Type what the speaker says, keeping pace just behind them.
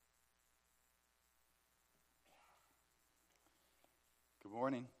Good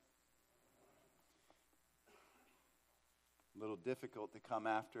morning. A little difficult to come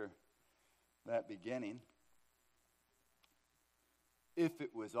after that beginning. If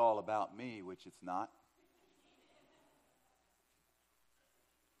it was all about me, which it's not.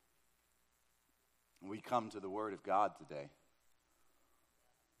 We come to the Word of God today,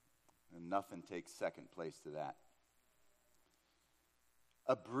 and nothing takes second place to that.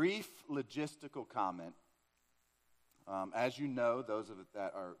 A brief logistical comment. As you know, those of us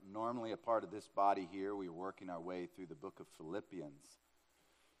that are normally a part of this body here, we are working our way through the book of Philippians.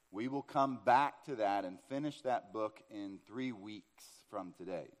 We will come back to that and finish that book in 3 weeks from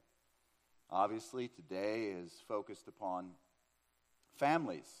today. Obviously, today is focused upon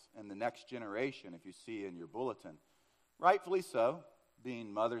families and the next generation, if you see in your bulletin. Rightfully so,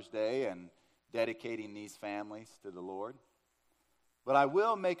 being Mother's Day and dedicating these families to the Lord. But I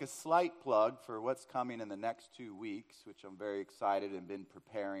will make a slight plug for what's coming in the next 2 weeks, which I'm very excited and been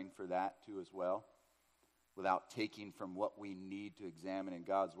preparing for that too as well, without taking from what we need to examine in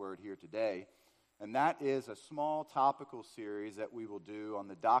God's Word here today. And that is a small topical series that we will do on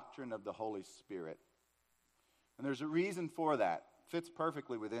the doctrine of the Holy Spirit. And there's a reason for that. It fits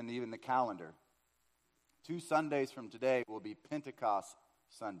perfectly within even the calendar. 2 Sundays from today will be Pentecost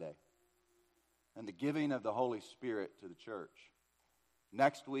Sunday and the giving of the Holy Spirit to the church.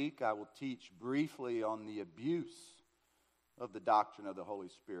 Next week, I will teach briefly on the abuse of the doctrine of the Holy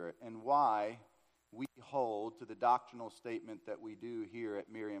Spirit and why we hold to the doctrinal statement that we do here at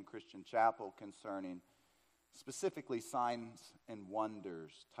Miriam Christian Chapel concerning specifically signs and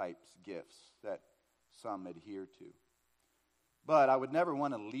wonders types gifts that some adhere to. But I would never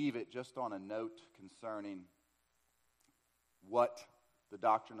want to leave it just on a note concerning what the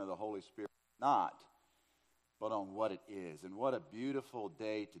doctrine of the Holy Spirit is not, but on what it is. And what a beautiful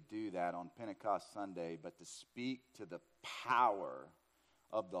day to do that on Pentecost Sunday, but to speak to the power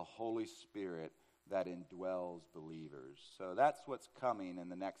of the Holy Spirit that indwells believers. So that's what's coming in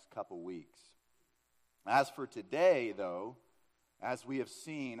the next couple weeks. As for today, though, as we have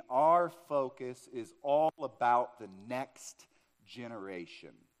seen, our focus is all about the next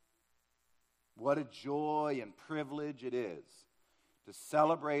generation. What a joy and privilege it is to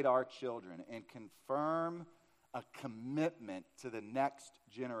celebrate our children and confirm a commitment to the next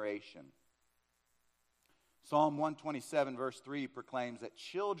generation. Psalm 127 verse 3 proclaims that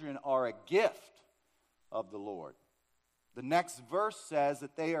children are a gift of the Lord. The next verse says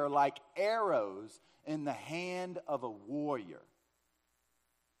that they are like arrows in the hand of a warrior.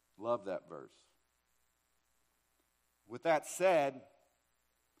 Love that verse. With that said,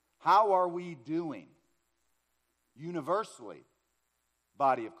 how are we doing universally,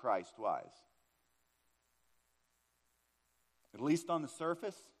 body of Christ wise? At least on the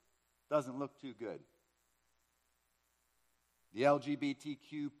surface, doesn't look too good. The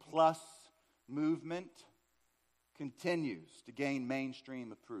LGBTQ plus movement continues to gain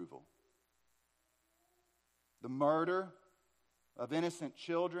mainstream approval. The murder of innocent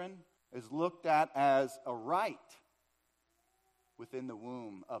children is looked at as a right within the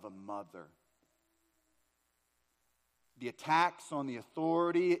womb of a mother. The attacks on the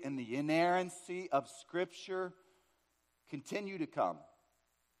authority and the inerrancy of Scripture continue to come.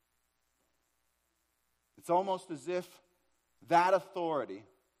 It's almost as if that authority,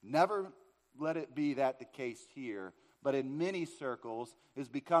 never let it be that the case here, but in many circles is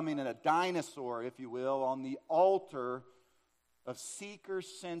becoming a dinosaur, if you will, on the altar of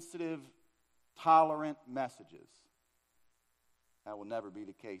seeker-sensitive, tolerant messages. That will never be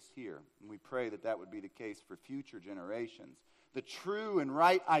the case here. And we pray that that would be the case for future generations. The true and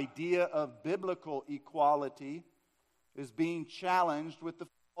right idea of biblical equality is being challenged with the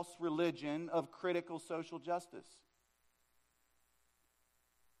false religion of critical social justice.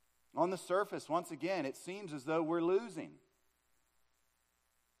 On the surface, once again, it seems as though we're losing.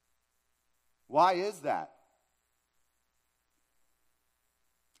 Why is that?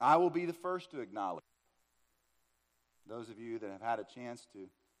 I will be the first to acknowledge. Those of you that have had a chance to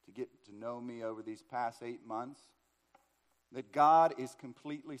get to know me over these past 8 months, that God is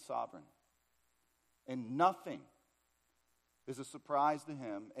completely sovereign. And nothing is a surprise to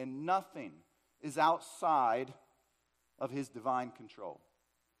Him, and nothing is outside of His divine control.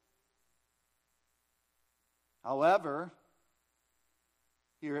 However,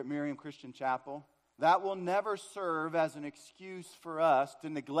 here at Miriam Christian Chapel, that will never serve as an excuse for us to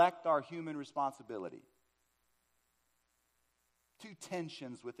neglect our human responsibility. 2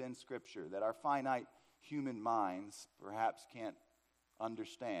 tensions within Scripture that our finite human minds perhaps can't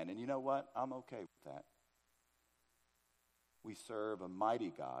understand. And you know what? I'm okay with that. We serve a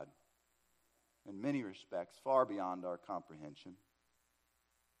mighty God, in many respects, far beyond our comprehension.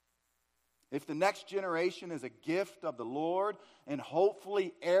 if the next generation is a gift of the Lord and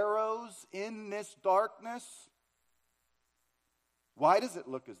hopefully arrows in this darkness, why does it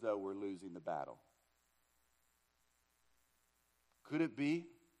look as though we're losing the battle? Could it be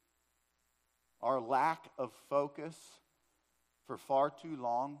our lack of focus for far too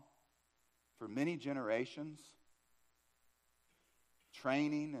long, for many generations,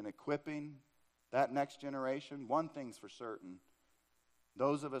 training and equipping that next generation? One thing's for certain.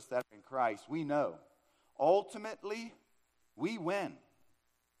 Those of us that are in Christ, we know, ultimately, we win.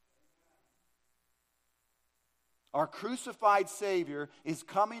 Our crucified Savior is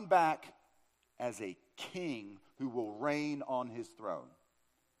coming back as a king who will reign on his throne.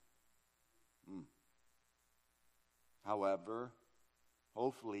 However,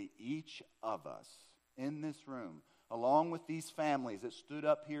 hopefully each of us in this room, along with these families that stood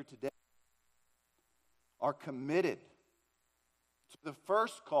up here today, are committed to the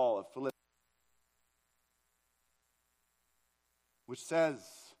first call of Philippians, which says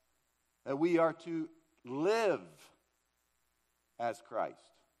that we are to live as Christ.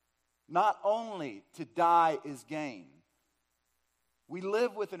 Not only to die is gain. We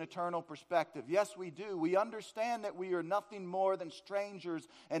live with an eternal perspective. Yes, we do. We understand that we are nothing more than strangers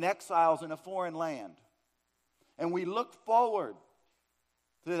and exiles in a foreign land. And we look forward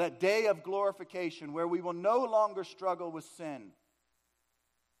to that day of glorification where we will no longer struggle with sin.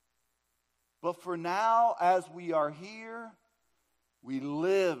 But for now, as we are here, we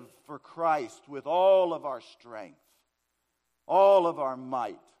live for Christ with all of our strength, all of our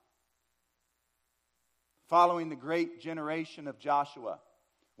might. Following the great generation of Joshua,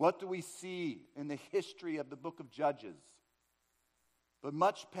 what do we see in the history of the book of Judges? But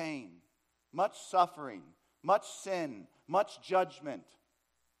much pain, much suffering, much sin, much judgment.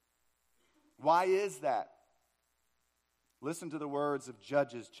 Why is that? Listen to the words of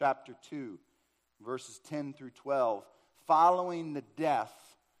Judges chapter 2, verses 10 through 12. Following the death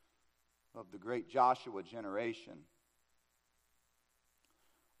of the great Joshua generation,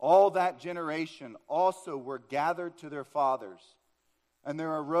 all that generation also were gathered to their fathers, and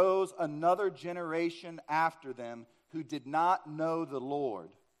there arose another generation after them who did not know the Lord,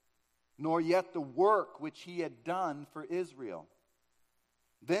 nor yet the work which he had done for Israel.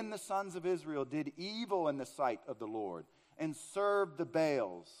 Then the sons of Israel did evil in the sight of the Lord, and served the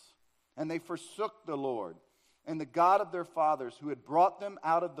Baals, and they forsook the Lord and the God of their fathers, who had brought them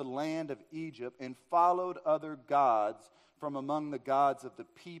out of the land of Egypt, and followed other gods from among the gods of the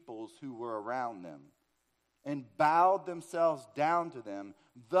peoples who were around them, and bowed themselves down to them.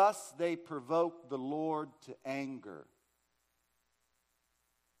 Thus they provoked the Lord to anger.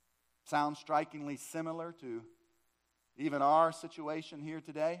 Sounds strikingly similar to even our situation here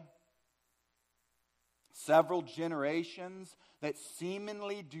today. Several generations that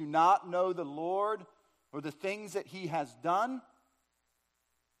seemingly do not know the Lord or the things that he has done.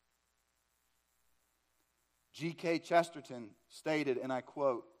 G.K. Chesterton stated, and I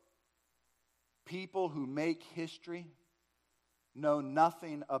quote, "People who make history know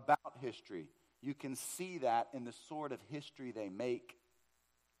nothing about history. You can see that in the sort of history they make."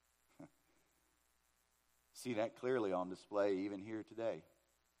 See that clearly on display even here today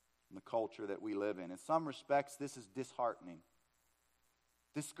in the culture that we live in. In some respects, this is disheartening,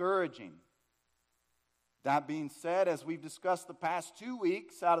 discouraging. That being said, as we've discussed the past 2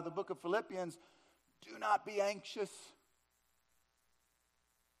 weeks out of the book of Philippians, do not be anxious.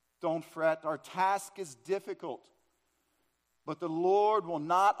 Don't fret. Our task is difficult, but the Lord will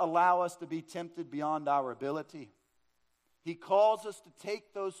not allow us to be tempted beyond our ability. He calls us to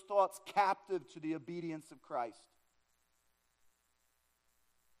take those thoughts captive to the obedience of Christ.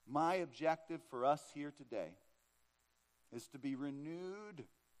 My objective for us here today is to be renewed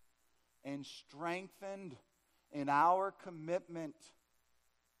and strengthened in our commitment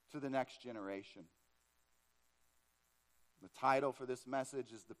to the next generation. The title for this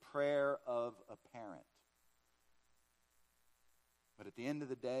message is The Prayer of a Parent. But at the end of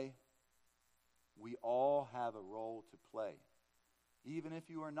the day, we all have a role to play, even if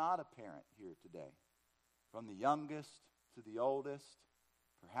you are not a parent here today. From the youngest to the oldest,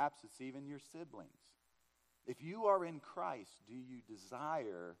 perhaps it's even your siblings. If you are in Christ, do you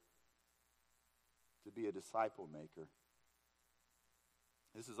desire to be a disciple maker?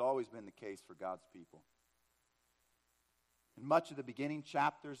 This has always been the case for God's people. In much of the beginning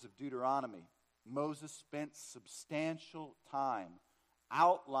chapters of Deuteronomy, Moses spent substantial time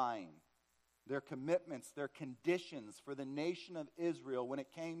outlining their commitments, their conditions for the nation of Israel when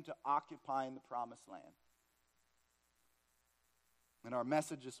it came to occupying the promised land. In our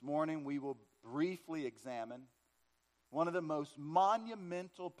message this morning, we will briefly examine one of the most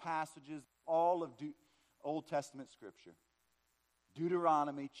monumental passages all of Old Testament Scripture.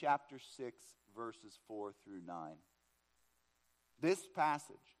 Deuteronomy chapter 6, verses 4 through 9. This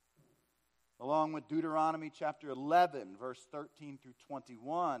passage, along with Deuteronomy chapter 11, verse 13 through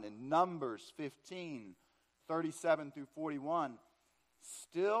 21, and Numbers 15, 37 through 41,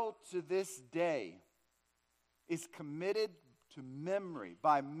 still to this day is committed to memory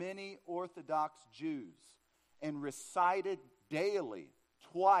by many Orthodox Jews and recited daily,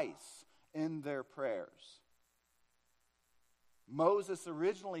 twice in their prayers. Moses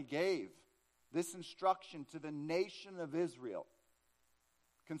originally gave this instruction to the nation of Israel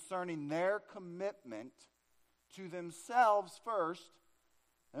concerning their commitment to themselves first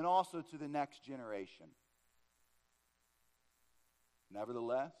and also to the next generation.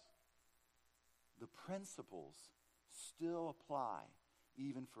 Nevertheless, the principles still apply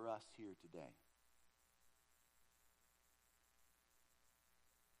even for us here today.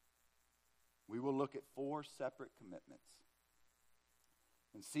 We will look at 4 separate commitments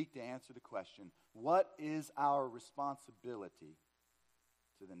and seek to answer the question, what is our responsibility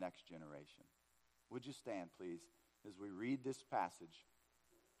to the next generation? Would you stand, please, as we read this passage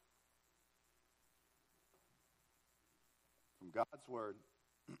from God's Word.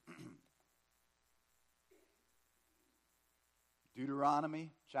 Deuteronomy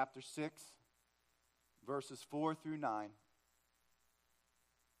chapter 6, verses 4 through 9.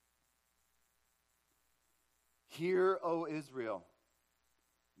 Hear, O Israel,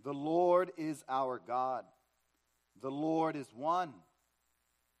 the Lord is our God. The Lord is one.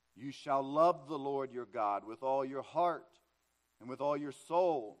 You shall love the Lord your God with all your heart and with all your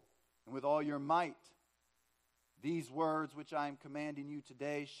soul and with all your might. These words which I am commanding you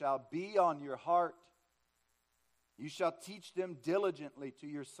today shall be on your heart. You shall teach them diligently to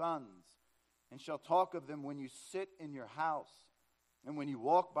your sons, and shall talk of them when you sit in your house, and when you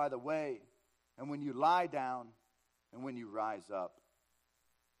walk by the way, and when you lie down, and when you rise up.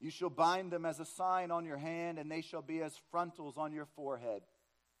 You shall bind them as a sign on your hand, and they shall be as frontals on your forehead.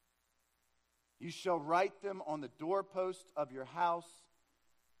 You shall write them on the doorposts of your house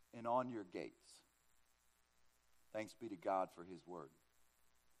and on your gates. Thanks be to God for His word.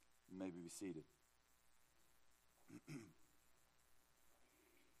 You may be seated.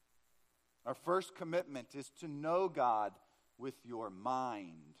 Our first commitment is to know God with your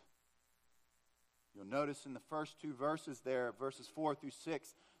mind. You'll notice in the first 2 verses there, verses 4 through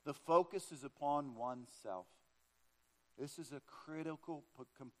 6, the focus is upon oneself. This is a critical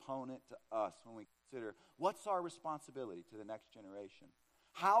component to us when we consider what's our responsibility to the next generation.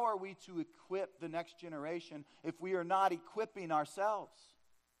 How are we to equip the next generation if we are not equipping ourselves?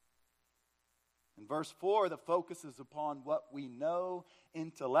 In verse 4, the focus is upon what we know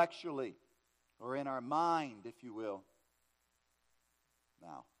intellectually, or in our mind, if you will.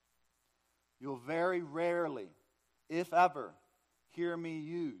 Now, you'll very rarely, if ever, hear me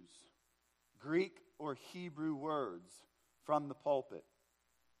use Greek or Hebrew words from the pulpit.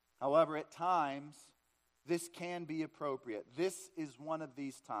 However, at times, this can be appropriate. This is one of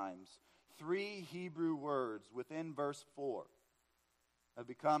these times. 3 Hebrew words within verse 4 have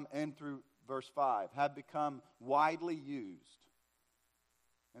become, and through verse 5, have become widely used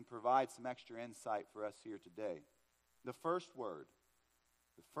and provide some extra insight for us here today. The first word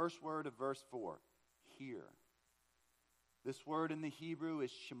of verse 4, hear. This word in the Hebrew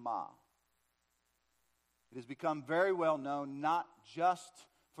is Shema. It has become very well known not just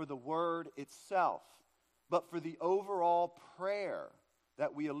for the word itself, but for the overall prayer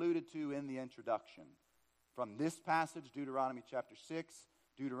that we alluded to in the introduction. From this passage, Deuteronomy chapter 6,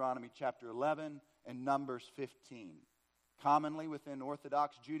 Deuteronomy chapter 11, and Numbers 15. Commonly within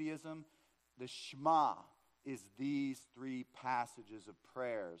Orthodox Judaism, the Shema is these 3 passages of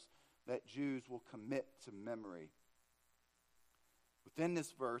prayers that Jews will commit to memory. Within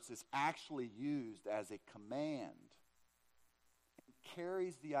this verse is actually used as a command. It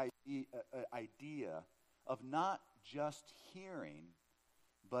carries the idea of not just hearing,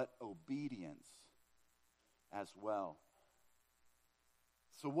 but obedience as well.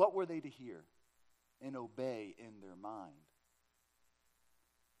 So what were they to hear and obey in their mind?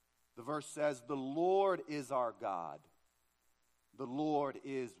 The verse says, the Lord is our God. The Lord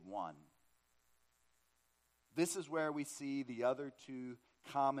is one. This is where we see the other 2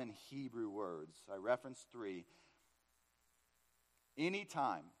 common Hebrew words. I referenced 3. Any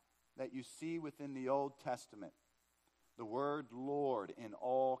time that you see within the Old Testament the word Lord in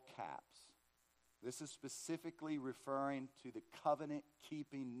all caps, this is specifically referring to the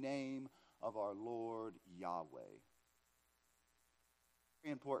covenant-keeping name of our Lord Yahweh.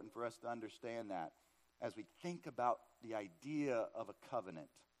 Very important for us to understand that as we think about the idea of a covenant.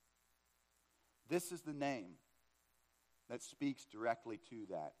 This is the name that speaks directly to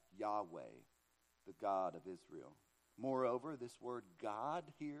that, Yahweh, the God of Israel. Moreover, this word God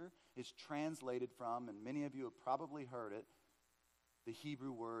here is translated from, and many of you have probably heard it, the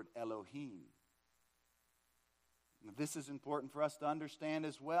Hebrew word Elohim. Now, this is important for us to understand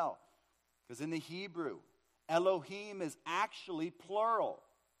as well, because in the Hebrew, Elohim is actually plural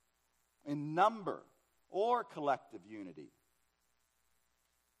in number or collective unity.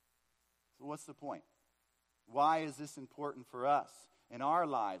 So what's the point? Why is this important for us in our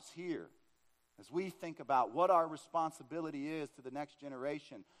lives here? As we think about what our responsibility is to the next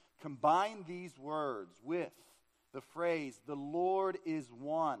generation, combine these words with the phrase, the Lord is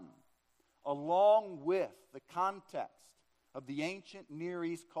one, along with the context of the ancient Near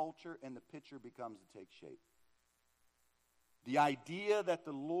East culture, and the picture becomes to take shape. The idea that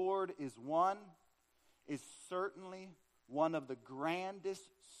the Lord is one is certainly one of the grandest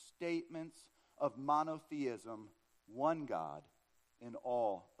statements of monotheism, one God in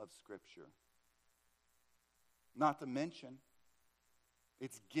all of Scripture. Not to mention,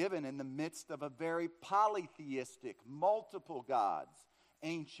 it's given in the midst of a very polytheistic, multiple gods,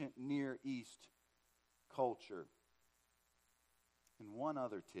 ancient Near East culture. And one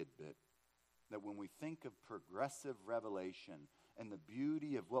other tidbit, that when we think of progressive revelation and the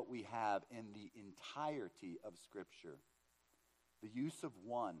beauty of what we have in the entirety of Scripture, the use of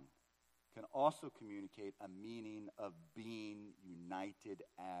one can also communicate a meaning of being united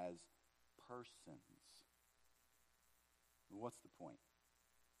as persons. And what's the point?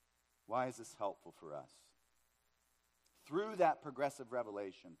 Why is this helpful for us? Through that progressive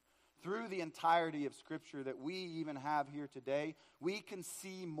revelation, through the entirety of Scripture that we even have here today, we can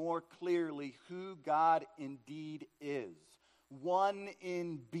see more clearly who God indeed is. One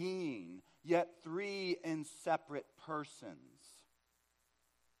in being, yet three in separate persons.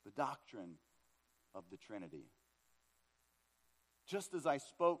 The doctrine of the Trinity. Just as I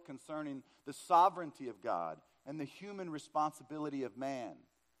spoke concerning the sovereignty of God and the human responsibility of man,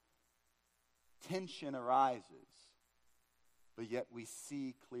 tension arises. But yet we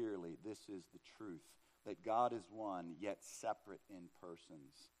see clearly this is the truth, that God is one, yet separate in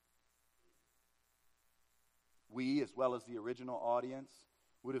persons. We, as well as the original audience,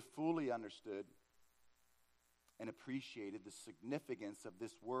 would have fully understood and appreciated the significance of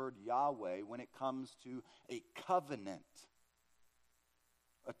this word Yahweh when it comes to a covenant,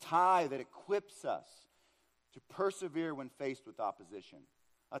 a tie that equips us to persevere when faced with opposition,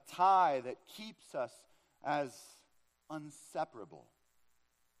 a tie that keeps us as inseparable.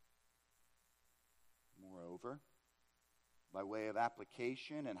 Moreover, by way of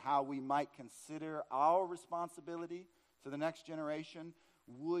application and how we might consider our responsibility to the next generation,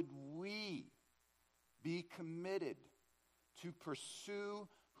 would we be committed to pursue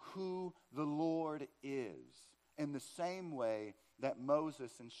who the Lord is in the same way that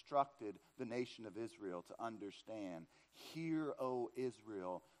Moses instructed the nation of Israel to understand? Hear, O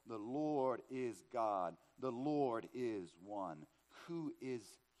Israel, the Lord is God, the Lord is one. Who is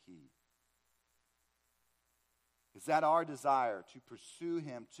He? Is that our desire to pursue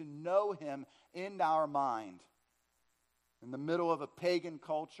Him, to know Him in our mind? In the middle of a pagan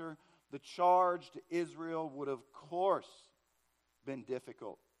culture, the charge to Israel would, of course, been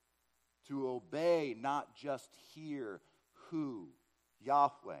difficult. To obey, not just hear who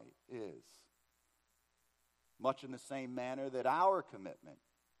Yahweh is. Much in the same manner that our commitment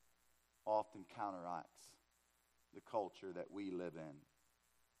often counteracts the culture that we live in.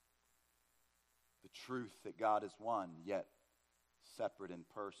 The truth that God is one, yet separate in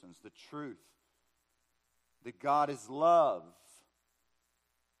persons. The truth that God is love,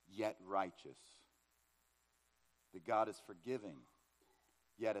 yet righteous. That God is forgiving,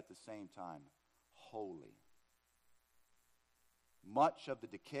 yet at the same time holy. Much of the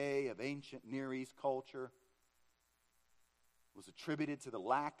decay of ancient Near East culture was attributed to the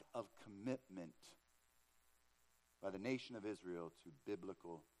lack of commitment by the nation of Israel to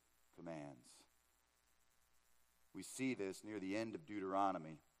biblical commands. We see this near the end of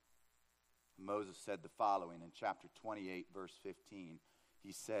Deuteronomy. Moses said the following in chapter 28, verse 15.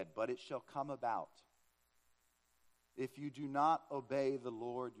 He said, "But it shall come about, if you do not obey the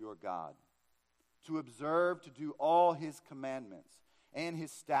Lord your God, to observe to do all His commandments and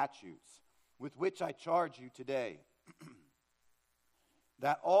His statutes, with which I charge you today,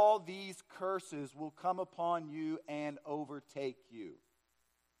 that all these curses will come upon you and overtake you."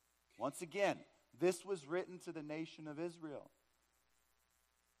 Once again, this was written to the nation of Israel.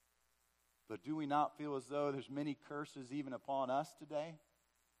 But do we not feel as though there's many curses even upon us today?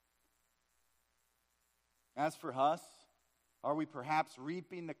 As for us, Are we perhaps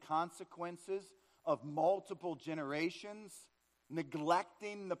reaping the consequences of multiple generations,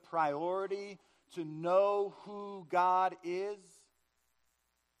 neglecting the priority to know who God is?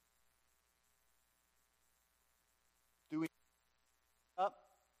 Do we up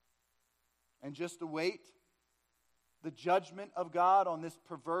and just await the judgment of God on this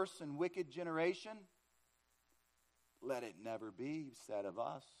perverse and wicked generation? Let it never be said of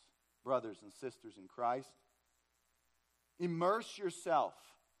us, brothers and sisters in Christ. Immerse yourself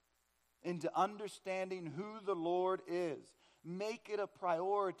into understanding who the Lord is. Make it a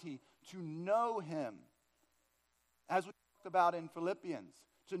priority to know Him. As we talked about in Philippians,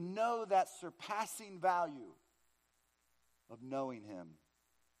 to know that surpassing value of knowing Him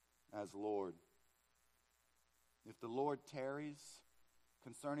as Lord. If the Lord tarries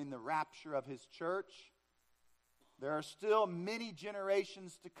concerning the rapture of His church, there are still many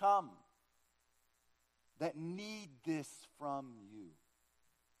generations to come that need this from you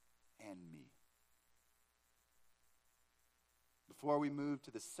and me. Before we move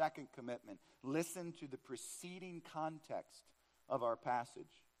to the second commitment, listen to the preceding context of our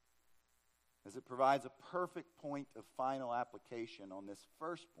passage, as it provides a perfect point of final application on this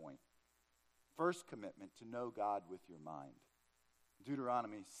first point. First commitment, to know God with your mind.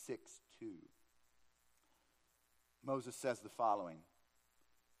 Deuteronomy 6:2. Moses says the following: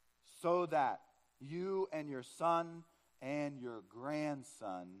 so that you and your son and your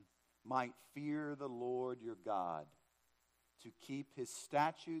grandson might fear the Lord your God, to keep His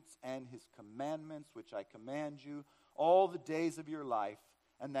statutes and His commandments, which I command you, all the days of your life,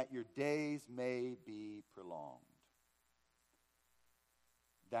 and that your days may be prolonged.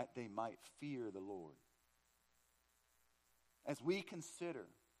 That they might fear the Lord. As we consider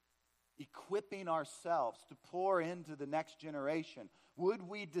equipping ourselves to pour into the next generation, would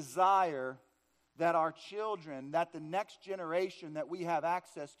we desire that our children, that the next generation that we have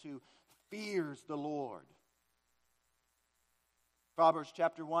access to, fears the Lord? Proverbs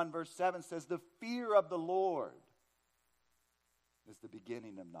chapter 1 verse 7 says, the fear of the Lord is the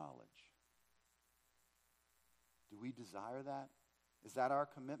beginning of knowledge. Do we desire that? Is that our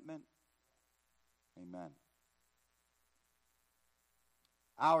commitment? Amen.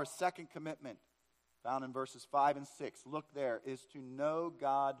 Our second commitment, found in verses 5 and 6, look there, is to know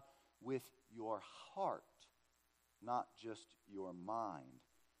God with your heart, not just your mind.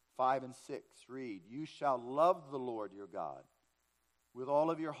 5 and 6 read, you shall love the Lord your God with all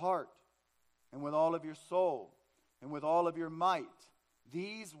of your heart, and with all of your soul, and with all of your might.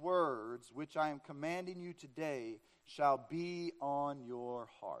 These words which I am commanding you today shall be on your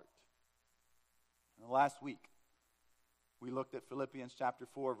heart. And last week, we looked at Philippians chapter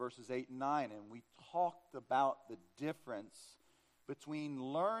 4, verses 8 and 9, and we talked about the difference between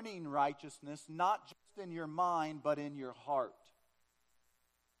learning righteousness, not just in your mind, but in your heart.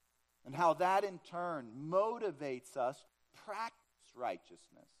 And how that in turn motivates us to practice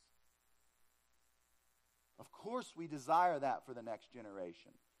righteousness. Of course, we desire that for the next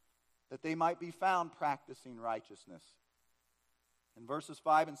generation, that they might be found practicing righteousness. In verses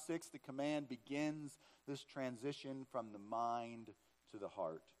 5 and 6, the command begins this transition from the mind to the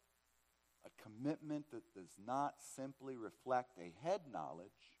heart. A commitment that does not simply reflect a head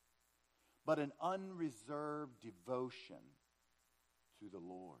knowledge, but an unreserved devotion to the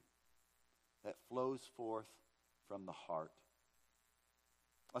Lord that flows forth from the heart.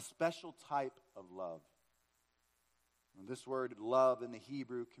 A special type of love. And this word love in the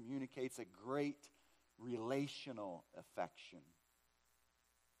Hebrew communicates a great relational affection.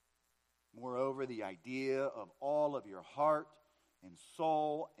 Moreover, the idea of all of your heart and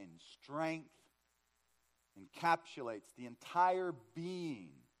soul and strength encapsulates the entire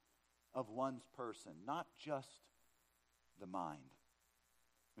being of one's person, not just the mind.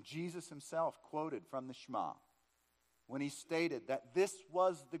 Jesus himself quoted from the Shema when he stated that this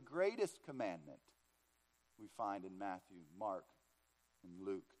was the greatest commandment we find in Matthew, Mark, and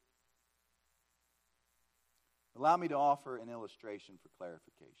Luke. Allow me to offer an illustration for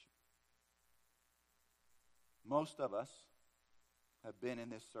clarification. Most of us have been in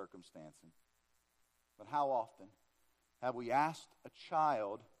this circumstance, but how often have we asked a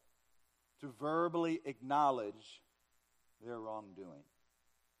child to verbally acknowledge their wrongdoing?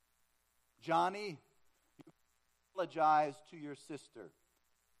 Johnny, you apologize to your sister.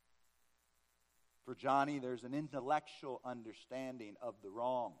 For Johnny, there's an intellectual understanding of the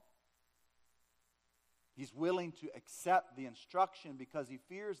wrong. He's willing to accept the instruction because he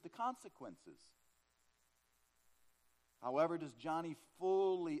fears the consequences. However, does Johnny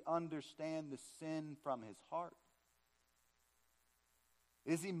fully understand the sin from his heart?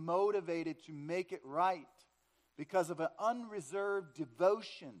 Is he motivated to make it right because of an unreserved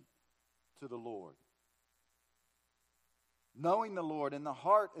devotion to the Lord. Knowing the Lord in the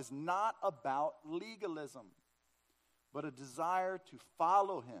heart is not about legalism, but a desire to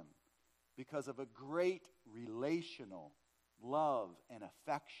follow Him because of a great relational love and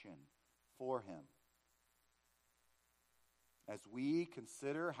affection for Him. As we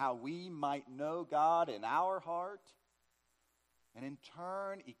consider how we might know God in our heart and in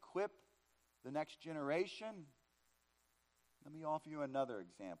turn equip the next generation, let me offer you another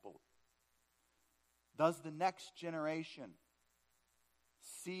example. Does the next generation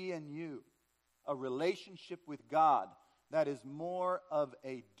see in you a relationship with God that is more of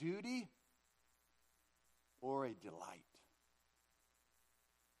a duty or a delight?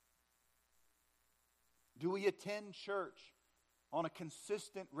 Do we attend church on a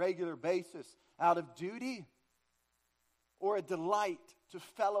consistent, regular basis out of duty or a delight to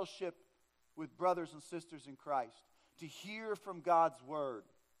fellowship with brothers and sisters in Christ, to hear from God's Word,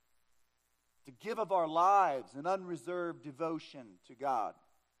 to give of our lives in unreserved devotion to God?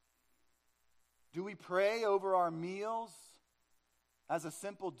 Do we pray over our meals as a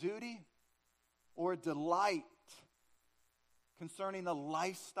simple duty or a delight concerning a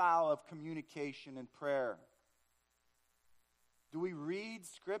lifestyle of communication and prayer? Do we read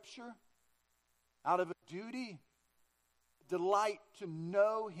Scripture out of a duty, delight to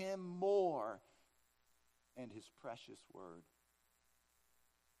know Him more and His precious Word?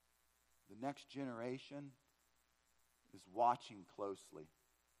 The next generation is watching closely.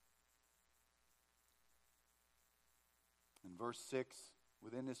 In verse 6,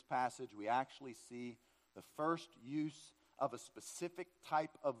 within this passage, we actually see the first use of a specific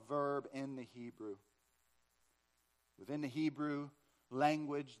type of verb in the Hebrew. Within the Hebrew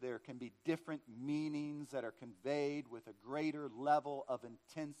language, there can be different meanings that are conveyed with a greater level of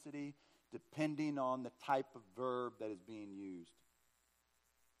intensity depending on the type of verb that is being used.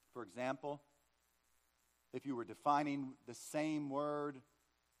 For example, if you were defining the same word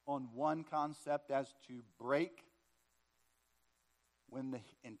on one concept as to break, when the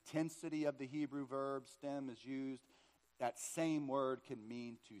intensity of the Hebrew verb stem is used, that same word can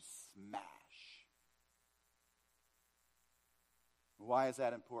mean to smash. Why is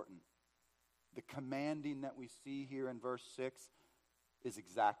that important? The commanding that we see here in verse 6 is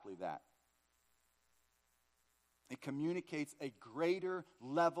exactly that. It communicates a greater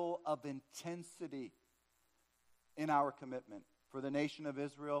level of intensity in our commitment for the nation of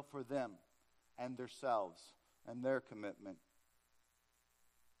Israel, for them and themselves and their commitment.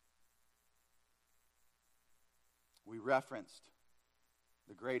 We referenced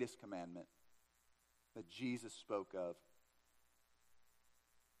the greatest commandment that Jesus spoke of.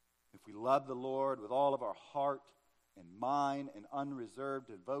 If we love the Lord with all of our heart and mind and unreserved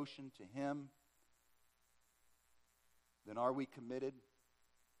devotion to Him, then are we committed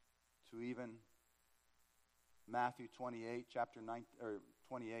to even Matthew 28, chapter 9, or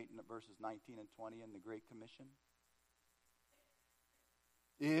 28, verses 19 and 20 in the Great Commission?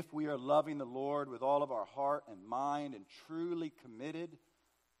 If we are loving the Lord with all of our heart and mind and truly committed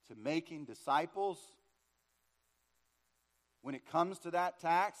to making disciples, when it comes to that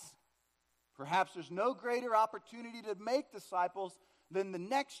task, perhaps there's no greater opportunity to make disciples than the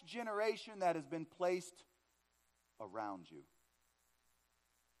next generation that has been placed around you.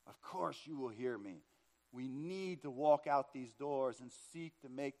 Of course, you will hear me. We need to walk out these doors and seek to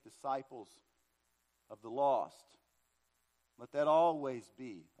make disciples of the lost. Let that always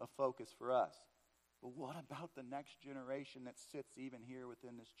be a focus for us. But what about the next generation that sits even here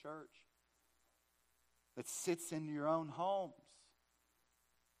within this church? That sits in your own homes?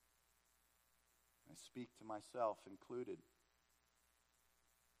 I speak to myself included.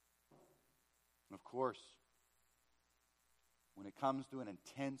 Of course, when it comes to an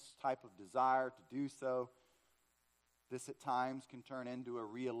intense type of desire to do so, this at times can turn into a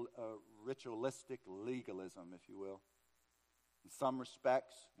ritualistic legalism, if you will. In some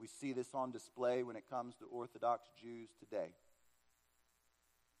respects, we see this on display when it comes to Orthodox Jews today.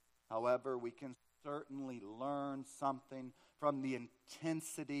 However, we can certainly learn something from the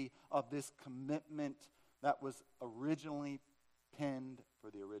intensity of this commitment that was originally penned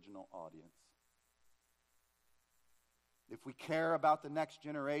for the original audience. If we care about the next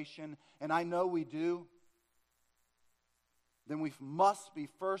generation, and I know we do, then we must be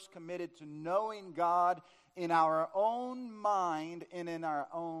first committed to knowing God in our own mind and in our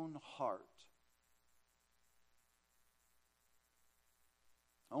own heart.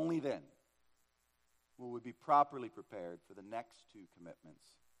 Only then will we be properly prepared for the next two commitments.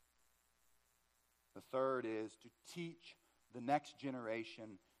 The third is to teach the next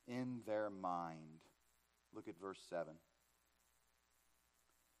generation in their mind. Look at verse 7.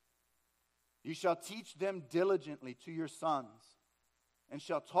 You shall teach them diligently to your sons, and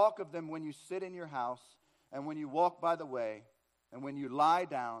shall talk of them when you sit in your house, and when you walk by the way, and when you lie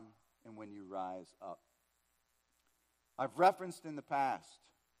down, and when you rise up. I've referenced in the past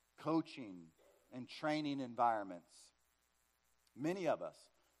coaching and training environments. Many of us,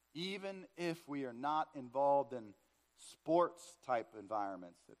 even if we are not involved in sports type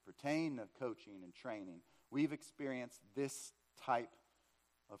environments that pertain to coaching and training, we've experienced this type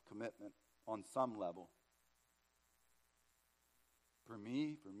of commitment on some level. For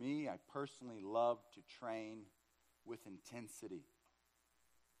me, I personally love to train with intensity,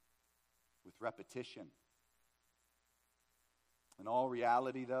 with repetition. In all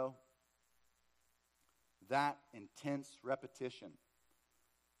reality, though, that intense repetition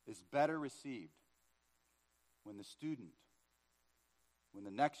is better received when the student, when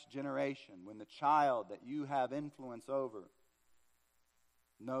the next generation, when the child that you have influence over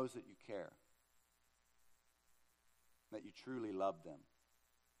knows that you care, that you truly love them.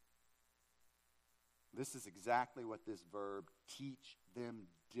 This is exactly what this verb, teach them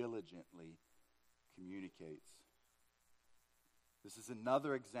diligently, communicates. This is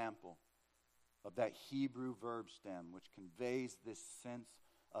another example of that Hebrew verb stem which conveys this sense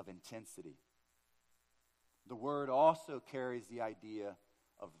of intensity. The word also carries the idea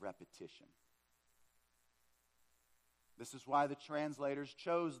of repetition. This is why the translators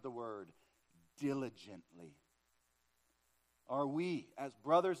chose the word diligently. Are we, as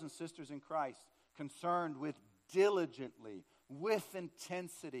brothers and sisters in Christ, concerned with diligently, with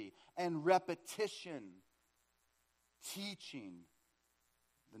intensity and repetition, teaching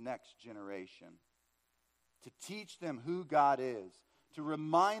the next generation, to teach them who God is, to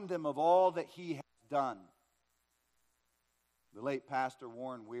remind them of all that He has done? The late Pastor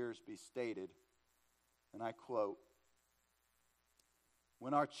Warren Wiersbe stated, and I quote,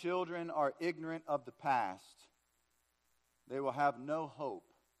 "When our children are ignorant of the past, they will have no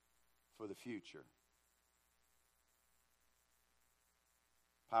hope for the future."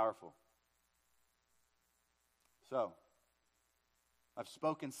 Powerful. So, I've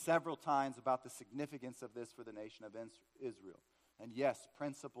spoken several times about the significance of this for the nation of Israel. And yes,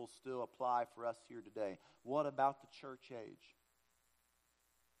 principles still apply for us here today. What about the church age?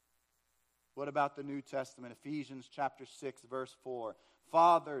 What about the New Testament? Ephesians chapter 6, verse 4.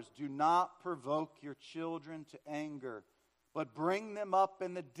 Fathers, do not provoke your children to anger, but bring them up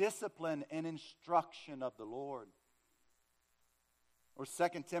in the discipline and instruction of the Lord. Or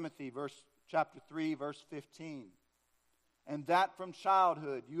 2 Timothy chapter 3, verse 15. And that from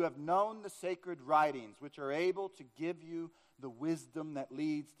childhood you have known the sacred writings, which are able to give you the wisdom that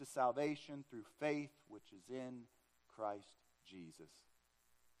leads to salvation through faith, which is in Christ Jesus.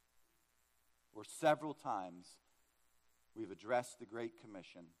 Or several times we've addressed the Great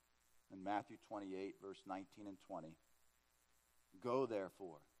Commission in Matthew 28, verse 19 and 20. Go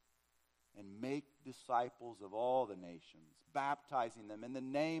therefore and make disciples of all the nations, baptizing them in the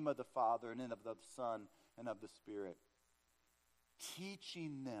name of the Father and of the Son and of the Spirit,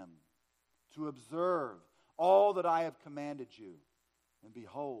 teaching them to observe all that I have commanded you. And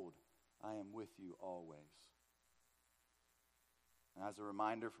behold, I am with you always. And as a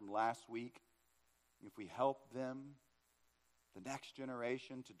reminder from last week, if we help them, the next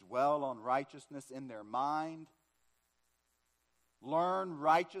generation, to dwell on righteousness in their mind, learn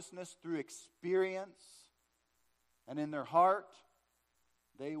righteousness through experience, and in their heart,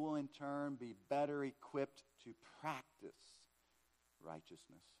 they will in turn be better equipped to practice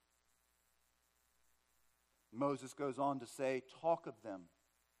righteousness. Moses goes on to say, talk of them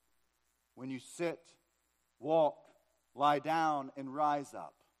when you sit, walk, lie down, and rise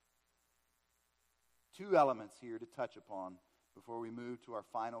up. Two elements here to touch upon before we move to our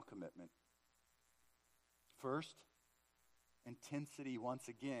final commitment. First, intensity once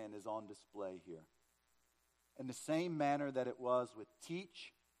again is on display here. In the same manner that it was with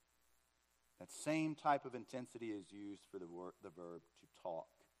teach, that same type of intensity is used for the verb to talk.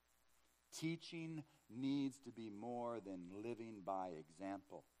 Teaching needs to be more than living by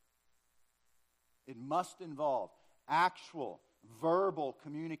example. It must involve actual verbal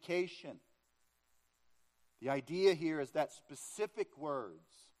communication. The idea here is that specific words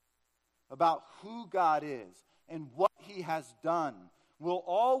about who God is and what He has done will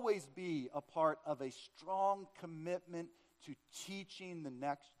always be a part of a strong commitment to teaching the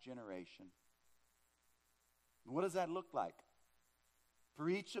next generation. What does that look like? For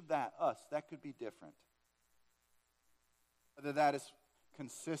each of us, that could be different. Whether that is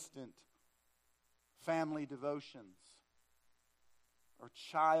consistent family devotions or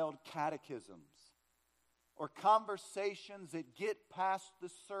child catechisms or conversations that get past the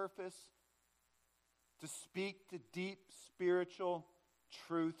surface to speak to deep spiritual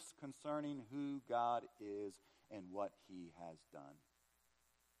truths concerning who God is and what He has done.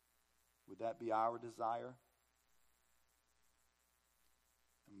 Would that be our desire?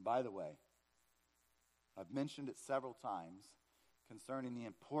 And by the way, I've mentioned it several times concerning the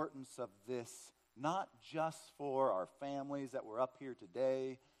importance of this, not just for our families that were up here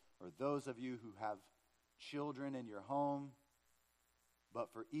today, or those of you who have children in your home,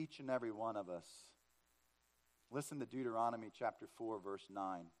 but for each and every one of us. Listen to Deuteronomy chapter 4, verse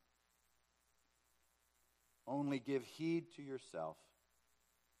 9. Only give heed to yourself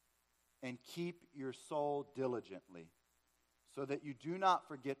and keep your soul diligently, so that you do not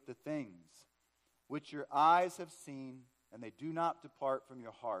forget the things which your eyes have seen, and they do not depart from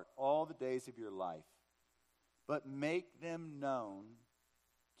your heart all the days of your life, but make them known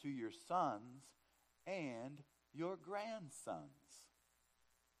to your sons and your grandsons.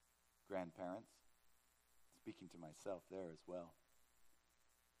 Grandparents, speaking to myself there as well.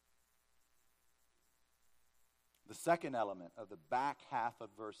 The second element of the back half of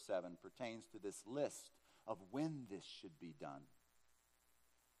verse 7 pertains to this list of when this should be done.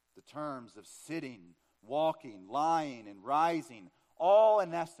 The terms of sitting, walking, lying, and rising, all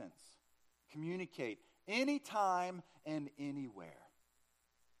in essence communicate anytime and anywhere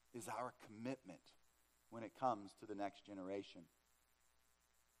is our commitment when it comes to the next generation.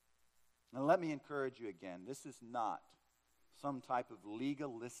 Now let me encourage you again, this is not some type of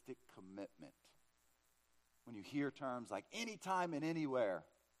legalistic commitment. When you hear terms like anytime and anywhere,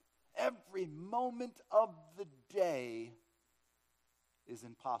 every moment of the day is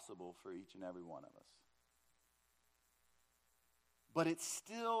impossible for each and every one of us. But it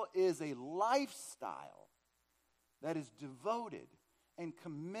still is a lifestyle that is devoted and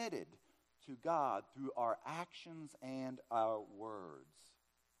committed to God through our actions and our words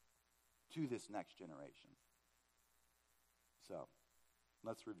to this next generation. So,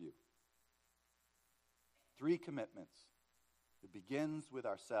 let's review. 3 commitments. It begins with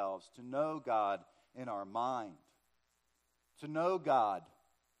ourselves, to know God in our mind, to know God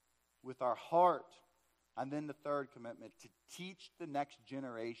with our heart, and then the third commitment, to teach the next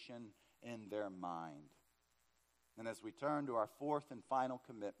generation in their mind. And as we turn to our fourth and final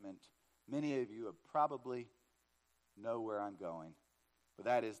commitment, many of you have probably know where I'm going, but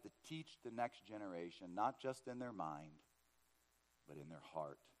that is to teach the next generation, not just in their mind, but in their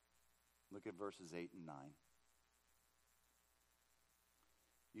heart. Look at verses 8 and 9.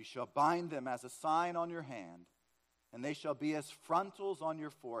 You shall bind them as a sign on your hand, and they shall be as frontals on your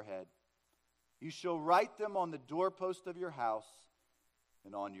forehead. You shall write them on the doorpost of your house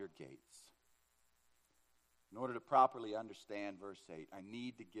and on your gates. In order to properly understand verse 8, I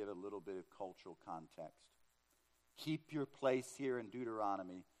need to give a little bit of cultural context. Keep your place here in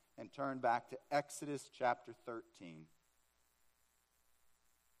Deuteronomy and turn back to Exodus chapter 13.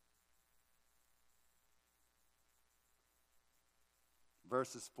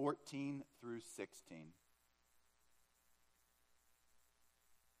 Verses 14 through 16.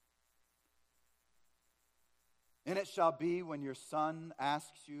 And it shall be when your son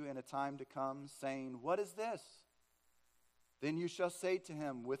asks you in a time to come, saying, what is this? Then you shall say to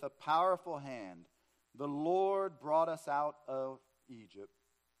him, with a powerful hand, the Lord brought us out of Egypt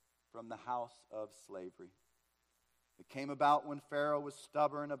from the house of slavery. It came about when Pharaoh was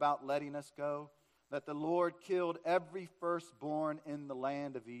stubborn about letting us go, that the Lord killed every firstborn in the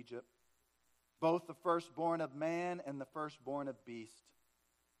land of Egypt, both the firstborn of man and the firstborn of beast.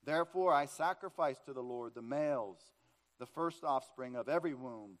 Therefore I sacrifice to the Lord the males, the first offspring of every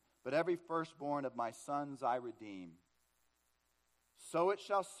womb, but every firstborn of my sons I redeem. So it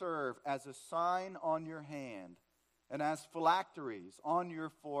shall serve as a sign on your hand, and as phylacteries on your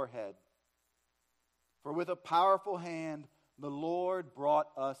forehead. For with a powerful hand the Lord brought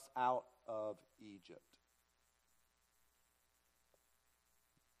us out of Egypt.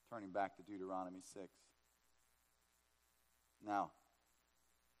 Turning back to Deuteronomy 6. Now,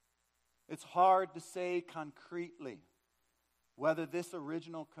 it's hard to say concretely whether this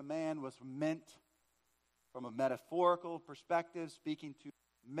original command was meant from a metaphorical perspective, speaking to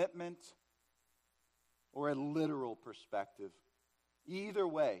commitment, or a literal perspective. Either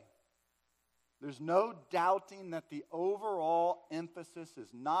way, there's no doubting that the overall emphasis is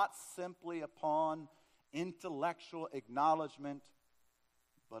not simply upon intellectual acknowledgement,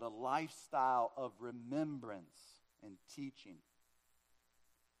 but a lifestyle of remembrance and teaching.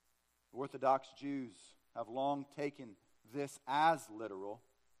 Orthodox Jews have long taken this as literal,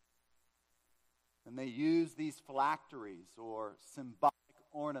 and they use these phylacteries or symbolic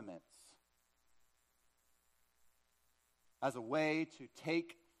ornaments as a way to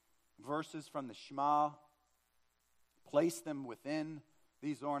take verses from the Shema, place them within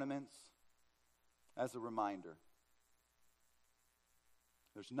these ornaments as a reminder.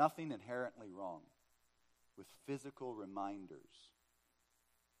 There's nothing inherently wrong with physical reminders.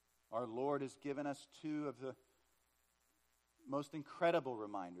 Our Lord has given us two of the most incredible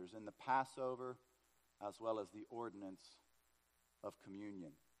reminders in the Passover as well as the ordinance of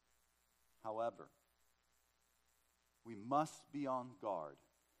communion. However, we must be on guard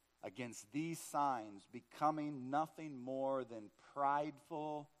against these signs becoming nothing more than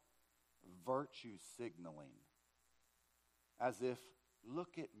prideful virtue signaling. As if,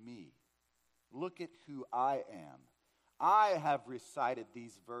 look at me, look at who I am. I have recited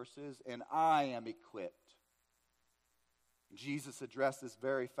these verses and I am equipped. Jesus addressed this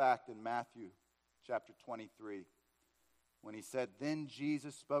very fact in Matthew chapter 23 when he said, "Then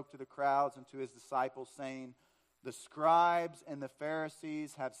Jesus spoke to the crowds and to his disciples, saying, the scribes and the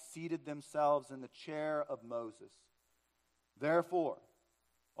Pharisees have seated themselves in the chair of Moses. Therefore,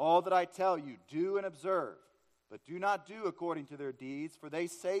 all that I tell you, do and observe, but do not do according to their deeds, for they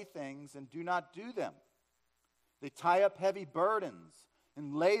say things and do not do them. They tie up heavy burdens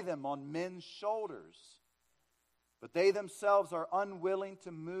and lay them on men's shoulders, but they themselves are unwilling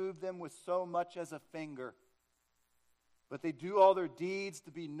to move them with so much as a finger. But they do all their deeds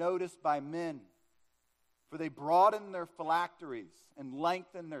to be noticed by men. For they broaden their phylacteries and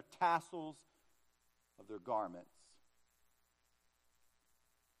lengthen their tassels of their garments."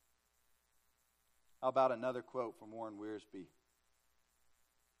 How about another quote from Warren Wiersbe?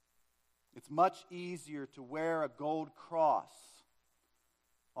 "It's much easier to wear a gold cross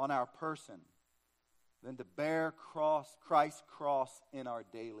on our person than to bear Christ's cross in our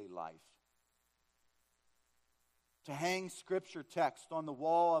daily life. To hang scripture text on the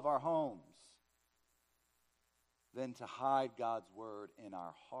wall of our homes than to hide God's word in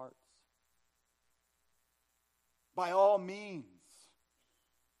our hearts. By all means,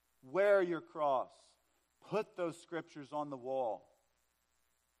 wear your cross. Put those scriptures on the wall.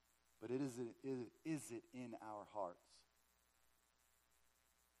 But is it in our hearts?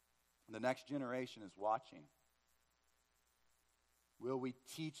 The next generation is watching. Will we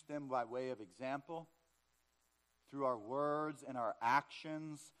teach them by way of example, through our words and our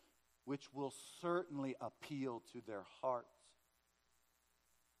actions, which will certainly appeal to their hearts?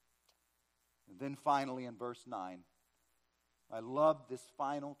 And then finally in verse 9, I love this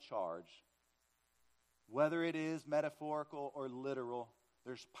final charge. Whether it is metaphorical or literal,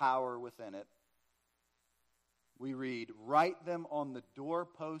 there's power within it. We read, "Write them on the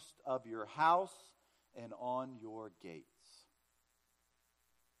doorpost of your house and on your gates."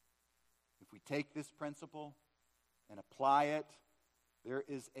 If we take this principle and apply it, there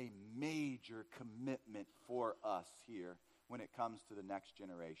is a major commitment for us here when it comes to the next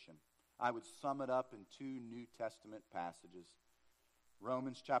generation. I would sum it up in two New Testament passages.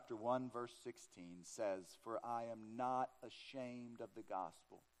 Romans chapter 1 verse 16 says, "For I am not ashamed of the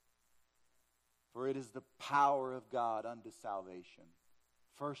gospel, for it is the power of God unto salvation,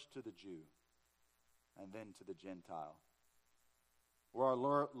 first to the Jew and then to the Gentile." Or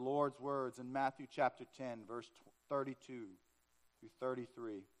our Lord's words in Matthew chapter 10 verse 32 through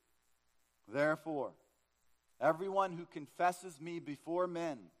 33. "Therefore, everyone who confesses me before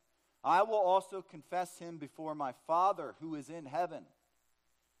men, I will also confess him before my Father who is in heaven.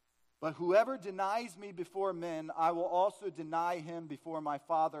 But whoever denies me before men, I will also deny him before my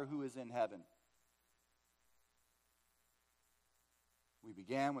Father who is in heaven." We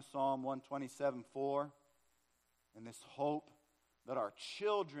began with Psalm 127:4 and this hope that our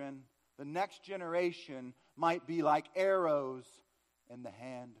children, the next generation, might be like arrows in the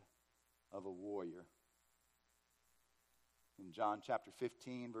hand of a warrior. In John chapter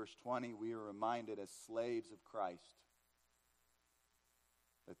 15, verse 20, we are reminded as slaves of Christ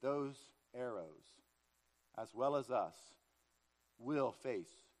that those arrows, as well as us, will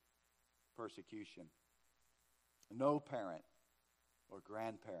face persecution. No parent or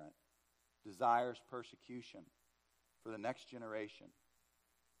grandparent desires persecution for the next generation.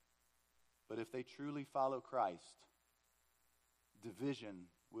 But if they truly follow Christ, division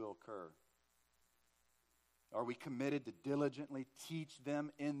will occur. Are we committed to diligently teach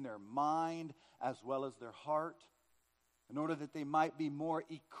them in their mind as well as their heart, in order that they might be more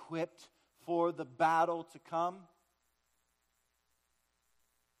equipped for the battle to come?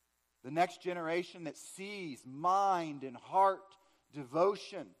 The next generation that sees mind and heart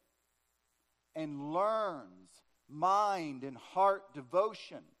devotion and learns mind and heart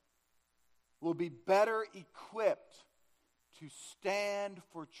devotion will be better equipped to stand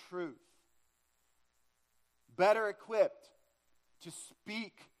for truth. better equipped to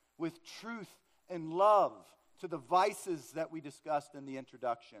speak with truth and love to the vices that we discussed in the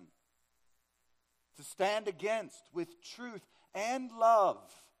introduction, to stand against with truth and love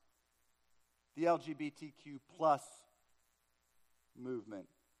the LGBTQ plus movement,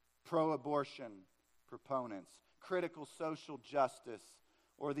 pro-abortion proponents, critical social justice,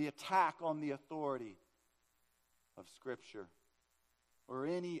 or the attack on the authority of Scripture, or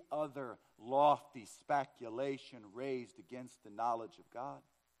any other lofty speculation raised against the knowledge of God.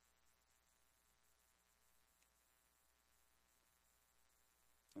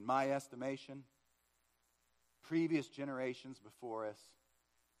 In my estimation, previous generations before us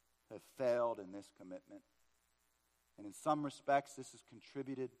have failed in this commitment. And in some respects, this has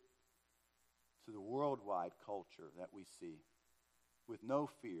contributed to the worldwide culture that we see, with no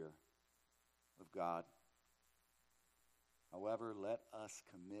fear of God. However, let us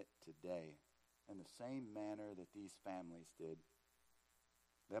commit today, in the same manner that these families did,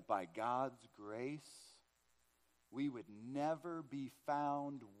 that by God's grace, we would never be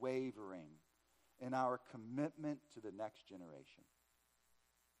found wavering in our commitment to the next generation.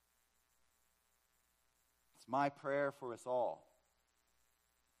 It's my prayer for us all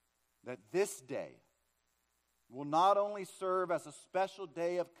that this day will not only serve as a special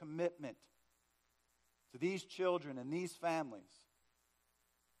day of commitment to these children and these families,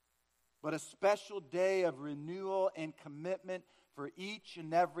 but a special day of renewal and commitment for each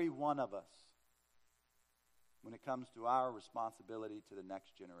and every one of us when it comes to our responsibility to the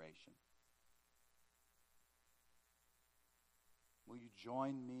next generation. Will you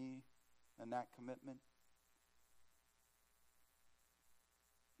join me in that commitment?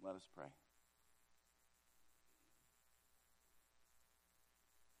 Let us pray.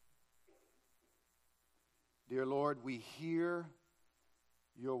 Dear Lord, we hear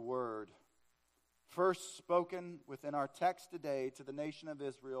your word, first spoken within our text today to the nation of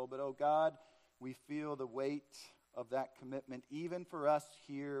Israel, but oh God, we feel the weight of that commitment even for us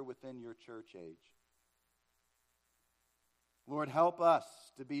here within your church age. Lord, help us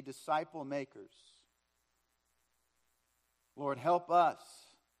to be disciple makers. Lord, help us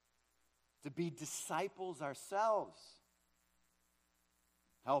to be disciples ourselves.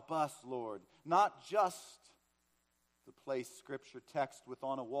 Help us, Lord, not just to place Scripture text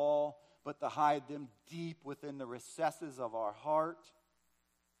within a wall, but to hide them deep within the recesses of our heart,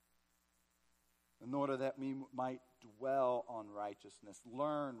 in order that we might dwell on righteousness,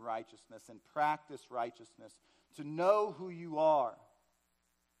 learn righteousness, and practice righteousness, to know who you are,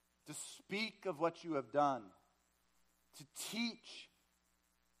 to speak of what you have done, to teach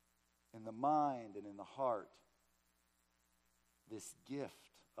in the mind and in the heart this gift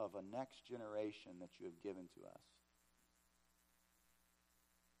of a next generation that you have given to us.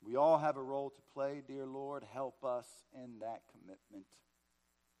 We all have a role to play, dear Lord. Help us in that commitment.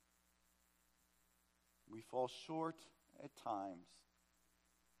 We fall short at times,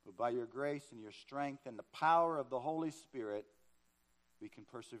 but by your grace and your strength and the power of the Holy Spirit, we can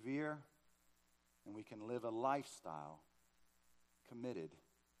persevere and we can live a lifestyle committed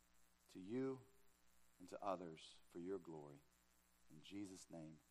to you and to others for your glory. In Jesus' name.